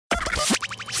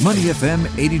Money FM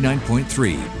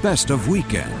 89.3, best of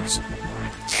weekends.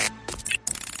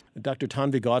 Dr.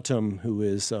 Tanvi Gautam, who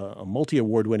is a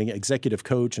multi-award-winning executive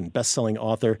coach and best-selling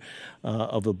author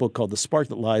of a book called The Spark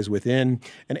That Lies Within,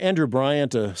 and Andrew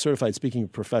Bryant, a certified speaking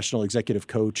professional executive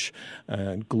coach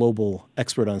and global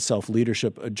expert on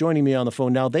self-leadership, joining me on the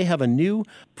phone now. They have a new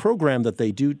program that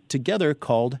they do together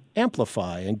called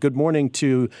Amplify. And good morning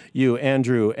to you,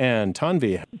 Andrew and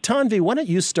Tanvi. Tanvi, why don't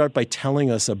you start by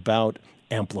telling us about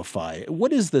Amplify?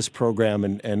 What is this program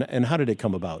and how did it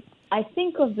come about? I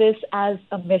think of this as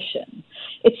a mission.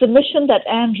 It's a mission that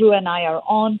Andrew and I are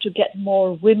on to get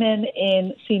more women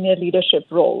in senior leadership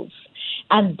roles.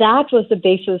 And that was the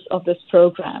basis of this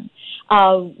program.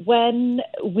 When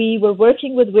we were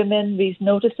working with women, we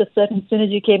noticed a certain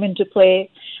synergy came into play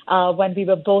when we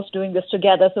were both doing this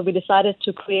together. So we decided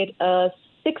to create a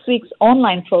 6 weeks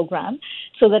online program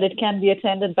so that it can be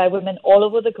attended by women all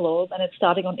over the globe. And it's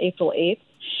starting on April 8th.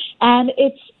 And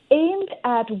it's aimed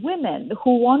at women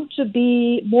who want to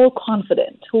be more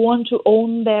confident, who want to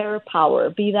own their power,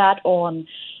 be that on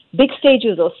big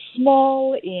stages or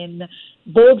small, in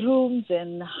boardrooms,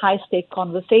 in high-stake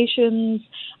conversations,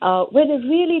 where they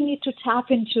really need to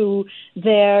tap into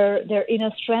their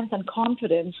inner strength and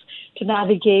confidence to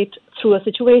navigate through a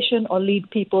situation or lead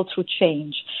people through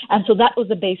change. And so that was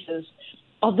the basis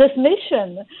of this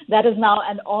mission that is now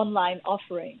an online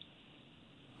offering.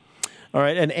 All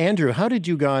right. And Andrew, how did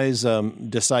you guys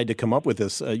decide to come up with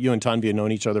this? You and Tanvi have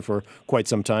known each other for quite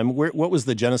some time. What was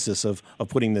the genesis of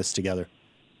putting this together?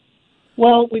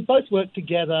 Well, we both worked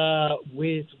together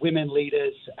with women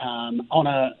leaders on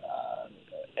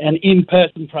an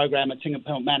in-person program at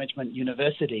Singapore Management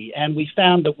University. And we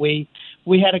found that we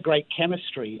had a great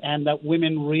chemistry and that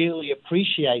women really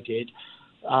appreciated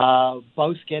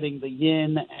both getting the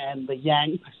yin and the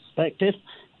yang perspective,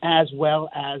 as well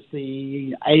as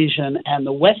the Asian and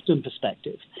the Western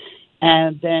perspective.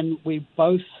 And then we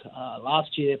both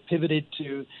last year pivoted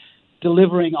to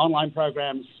delivering online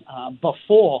programs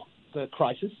before the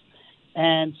crisis.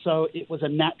 And so it was a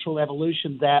natural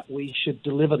evolution that we should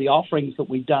deliver the offerings that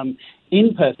we've done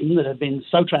in person that have been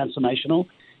so transformational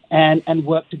and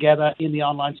work together in the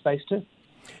online space too.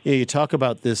 Yeah, you talk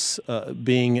about this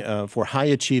being for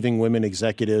high-achieving women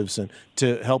executives and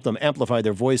to help them amplify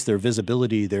their voice, their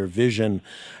visibility, their vision,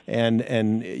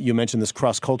 and you mentioned this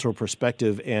cross-cultural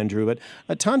perspective, Andrew.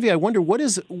 But Tanvi, I wonder what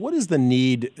is the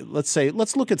need?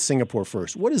 Let's look at Singapore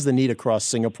first. What is the need across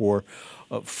Singapore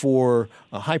for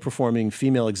high-performing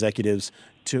female executives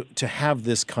to have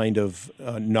this kind of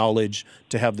knowledge,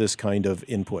 to have this kind of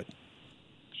input?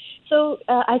 So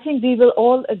I think we will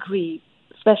all agree,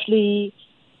 especially.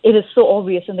 It is so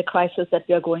obvious in the crisis that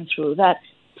we are going through that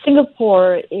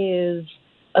Singapore is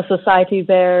a society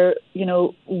where,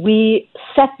 we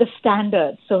set the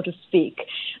standard, so to speak,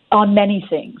 on many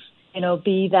things.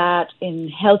 Be that in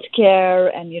healthcare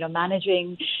and,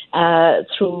 managing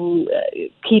through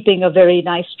keeping a very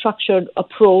nice structured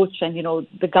approach and,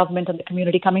 the government and the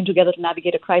community coming together to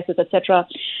navigate a crisis, etc.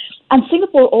 And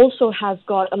Singapore also has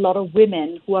got a lot of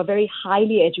women who are very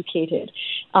highly educated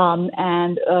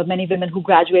and many women who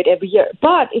graduate every year.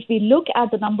 But if we look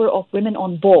at the number of women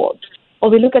on boards or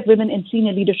we look at women in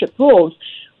senior leadership roles,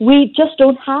 we just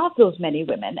don't have those many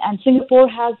women. And Singapore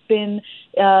has been,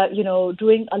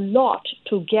 doing a lot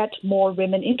to get more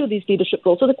women into these leadership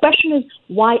roles. So the question is,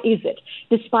 why is it?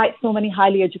 Despite so many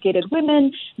highly educated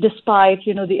women, despite,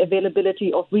 the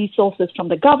availability of resources from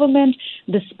the government,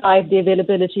 despite the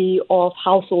availability of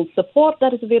household support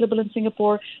that is available in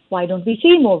Singapore, why don't we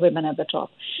see more women at the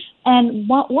top? And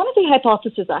one of the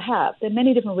hypotheses I have, there are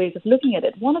many different ways of looking at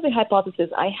it. One of the hypotheses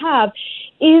I have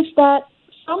is that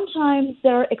sometimes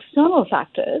there are external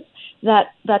factors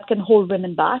that can hold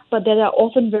women back, but there are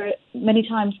often very many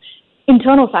times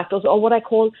internal factors, or what I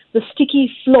call the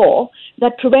sticky floor,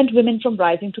 that prevent women from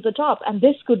rising to the top. And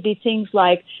this could be things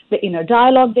like the inner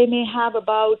dialogue they may have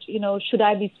about, should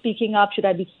I be speaking up? Should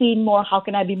I be seen more? How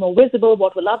can I be more visible?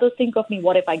 What will others think of me?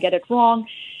 What if I get it wrong?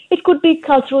 It could be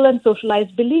cultural and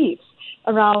socialized beliefs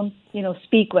around,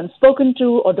 speak when spoken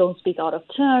to or don't speak out of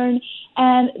turn.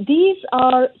 And these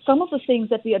are some of the things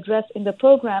that we address in the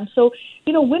program. So,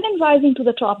 women rising to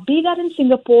the top, be that in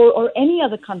Singapore or any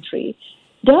other country,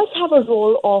 does have a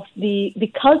role of the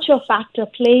culture factor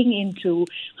playing into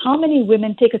how many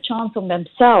women take a chance on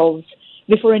themselves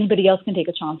before anybody else can take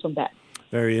a chance on them.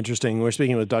 Very interesting. We're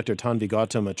speaking with Dr. Tanvi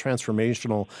Gautam, a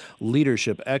transformational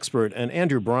leadership expert, and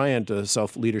Andrew Bryant, a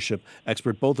self-leadership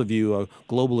expert. Both of you,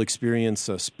 global experience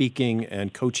speaking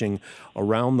and coaching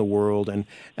around the world. And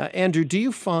Andrew, do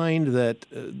you find that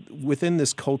within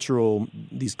these cultural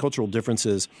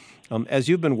differences, as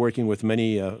you've been working with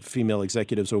many female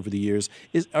executives over the years,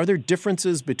 are there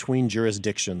differences between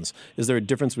jurisdictions? Is there a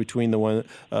difference between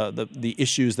the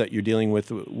issues that you're dealing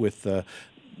with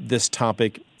this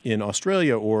topic in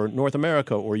Australia or North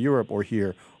America or Europe or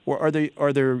here, or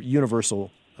are there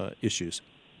universal issues?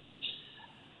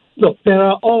 Look, there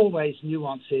are always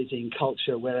nuances in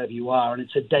culture wherever you are, and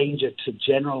it's a danger to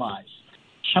generalize.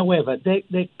 However,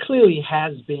 there clearly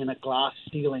has been a glass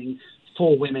ceiling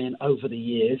for women over the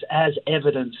years, as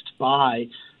evidenced by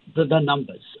the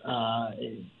numbers.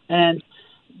 And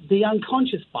the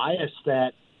unconscious bias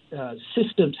that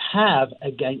systems have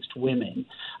against women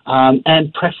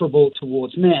and preferable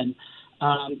towards men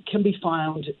can be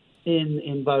found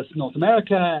in both North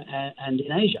America and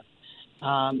in Asia.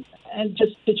 And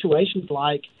just situations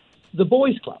like the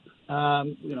boys' club,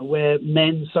 where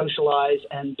men socialize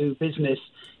and do business,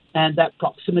 and that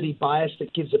proximity bias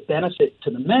that gives a benefit to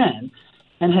the man.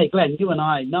 And hey, Glenn, you and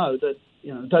I know that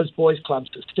those boys' clubs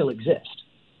still exist.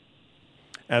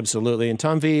 Absolutely. And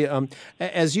Tanvi,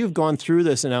 as you've gone through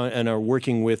this and are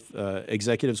working with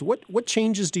executives, what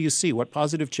changes do you see? What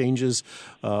positive changes,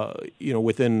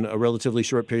 within a relatively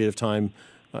short period of time,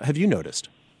 have you noticed?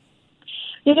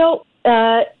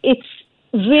 It's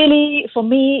really, for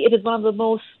me, it is one of the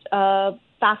most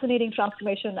fascinating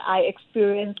transformation I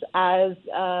experience as,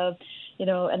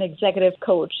 an executive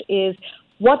coach, is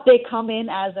what they come in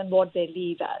as and what they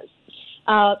leave as.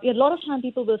 A lot of time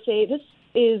people will say, this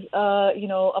is,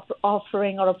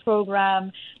 offering or a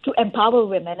program to empower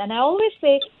women. And I always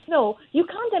say, no, you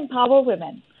can't empower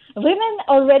women. Women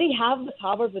already have the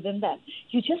power within them.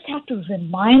 You just have to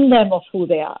remind them of who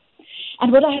they are.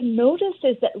 And what I have noticed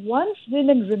is that once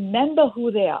women remember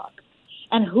who they are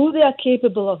and who they are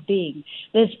capable of being,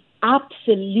 there's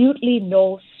absolutely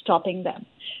no stopping them.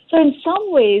 So in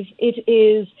some ways, it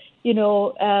is,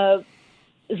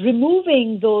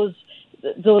 removing those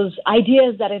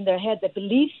ideas that are in their head, the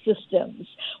belief systems,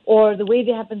 or the way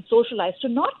they have been socialized, to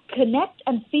not connect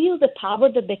and feel the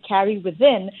power that they carry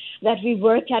within, that we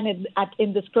work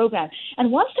in this program.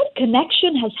 And once that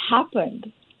connection has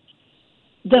happened,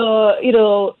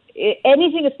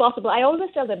 anything is possible. I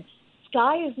always tell them,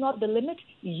 sky is not the limit,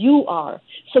 you are.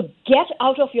 So get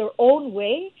out of your own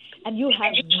way, and you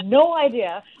have no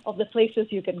idea of the places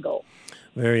you can go.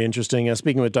 Very interesting.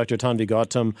 Speaking with Dr. Tanvi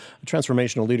Gautam, a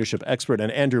transformational leadership expert,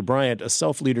 and Andrew Bryant, a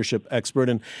self-leadership expert.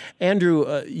 And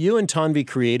Andrew, you and Tanvi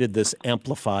created this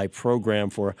Amplify program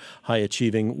for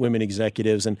high-achieving women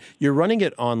executives, and you're running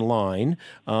it online.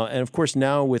 And of course,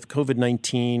 now with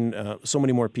COVID-19, so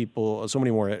many more people, so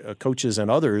many more coaches and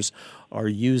others are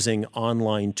using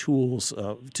online tools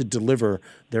to deliver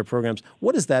their programs.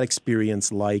 What is that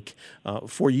experience like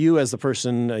for you as the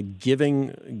person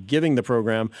giving the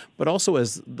program, but also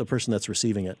as the person that's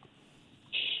receiving it?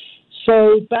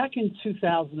 So back in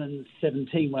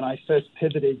 2017, when I first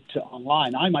pivoted to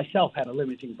online, I myself had a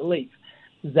limiting belief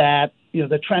that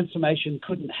the transformation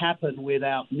couldn't happen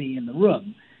without me in the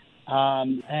room.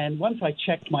 And once I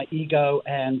checked my ego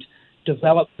and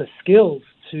developed the skills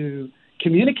to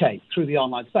communicate through the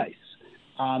online space,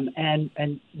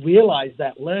 and realized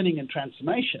that learning and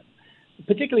transformation,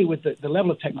 particularly with the level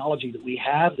of technology that we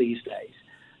have these days,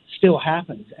 still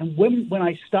happens. And when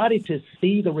I started to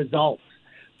see the results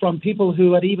from people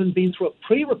who had even been through a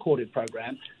pre-recorded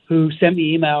program, who sent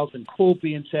me emails and called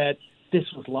me and said,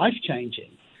 this was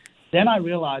life-changing, then I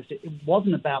realized it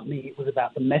wasn't about me, it was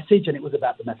about the message, and it was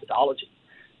about the methodology.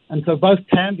 And so both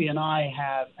Tanvi and I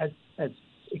have, as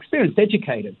experienced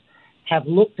educators, have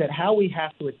looked at how we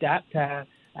have to adapt our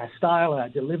style, our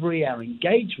delivery, our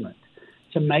engagement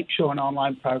to make sure an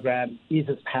online program is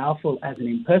as powerful as an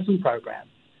in-person program.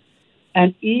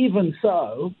 And even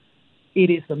so, it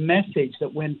is the message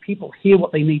that when people hear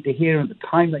what they need to hear and the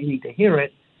time they need to hear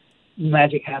it,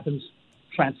 magic happens,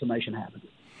 transformation happens.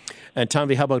 And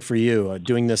Tanvi, how about for you,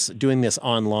 doing this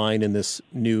online in this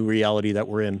new reality that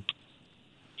we're in?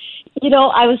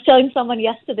 I was telling someone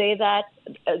yesterday that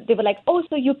they were like, oh,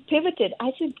 so you pivoted.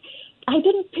 I said, I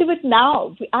didn't pivot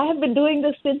now. I have been doing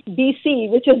this since BC,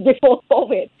 which is before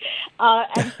COVID.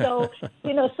 And so,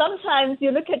 sometimes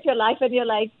you look at your life and you're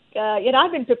like,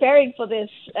 I've been preparing for this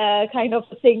kind of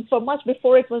thing for much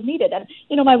before it was needed. And,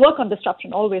 my work on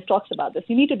disruption always talks about this.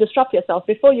 You need to disrupt yourself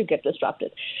before you get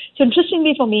disrupted. So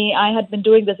interestingly for me, I had been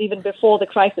doing this even before the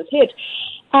crisis hit.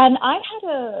 And I had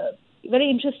very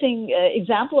interesting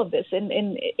example of this. In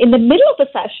the middle of the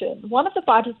session, one of the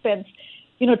participants,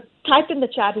 typed in the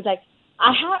chat, is like,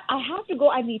 I have to go.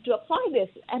 I need to apply this.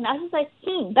 And I was like,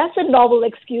 that's a novel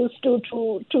excuse to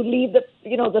leave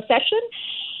the session.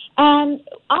 And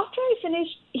after I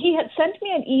finished, he had sent me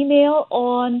an email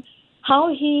on how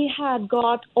he had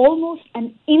got almost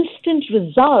an instant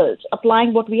result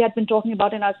applying what we had been talking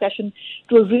about in our session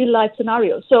to a real life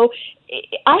scenario. So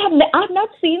I have not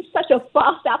seen such a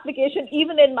fast application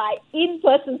even in my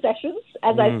in-person sessions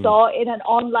as I saw in an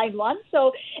online one.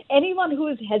 So anyone who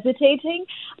is hesitating,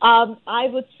 I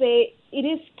would say it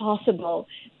is possible.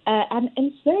 And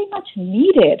it's very much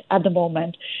needed at the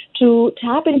moment to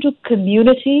tap into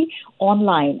community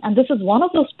online. And this is one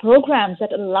of those programs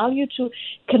that allow you to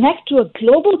connect to a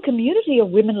global community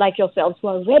of women like yourselves who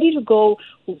are ready to go,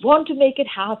 who want to make it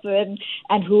happen,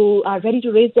 and who are ready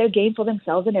to raise their game for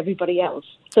themselves and everybody else.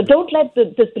 So don't let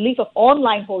this belief of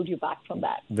online hold you back from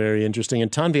that. Very interesting.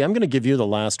 And Tanvi, I'm going to give you the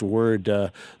last word.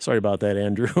 Sorry about that,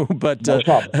 Andrew. But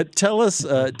tell us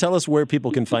where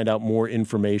people can find out more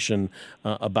information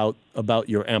about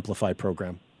your Amplify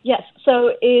program. Yes.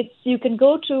 So you can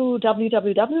go to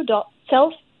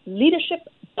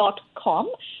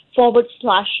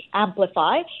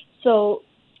www.selfleadership.com/amplify. So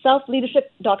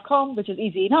selfleadership.com, which is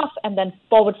easy enough, and then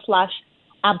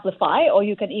 /amplify, or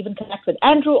you can even connect with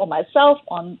Andrew or myself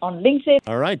on LinkedIn.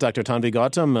 All right, Dr. Tanvi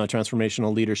Gautam,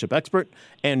 transformational leadership expert,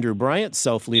 Andrew Bryant,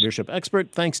 self-leadership expert.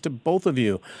 Thanks to both of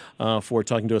you for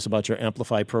talking to us about your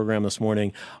Amplify program this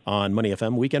morning on Money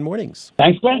FM Weekend Mornings.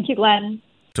 Thanks, Glenn. Thank you, Glenn.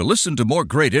 To listen to more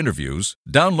great interviews,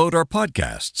 download our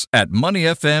podcasts at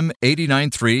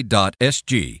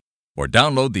moneyfm893.sg or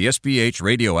download the SBH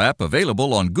radio app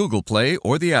available on Google Play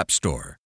or the App Store.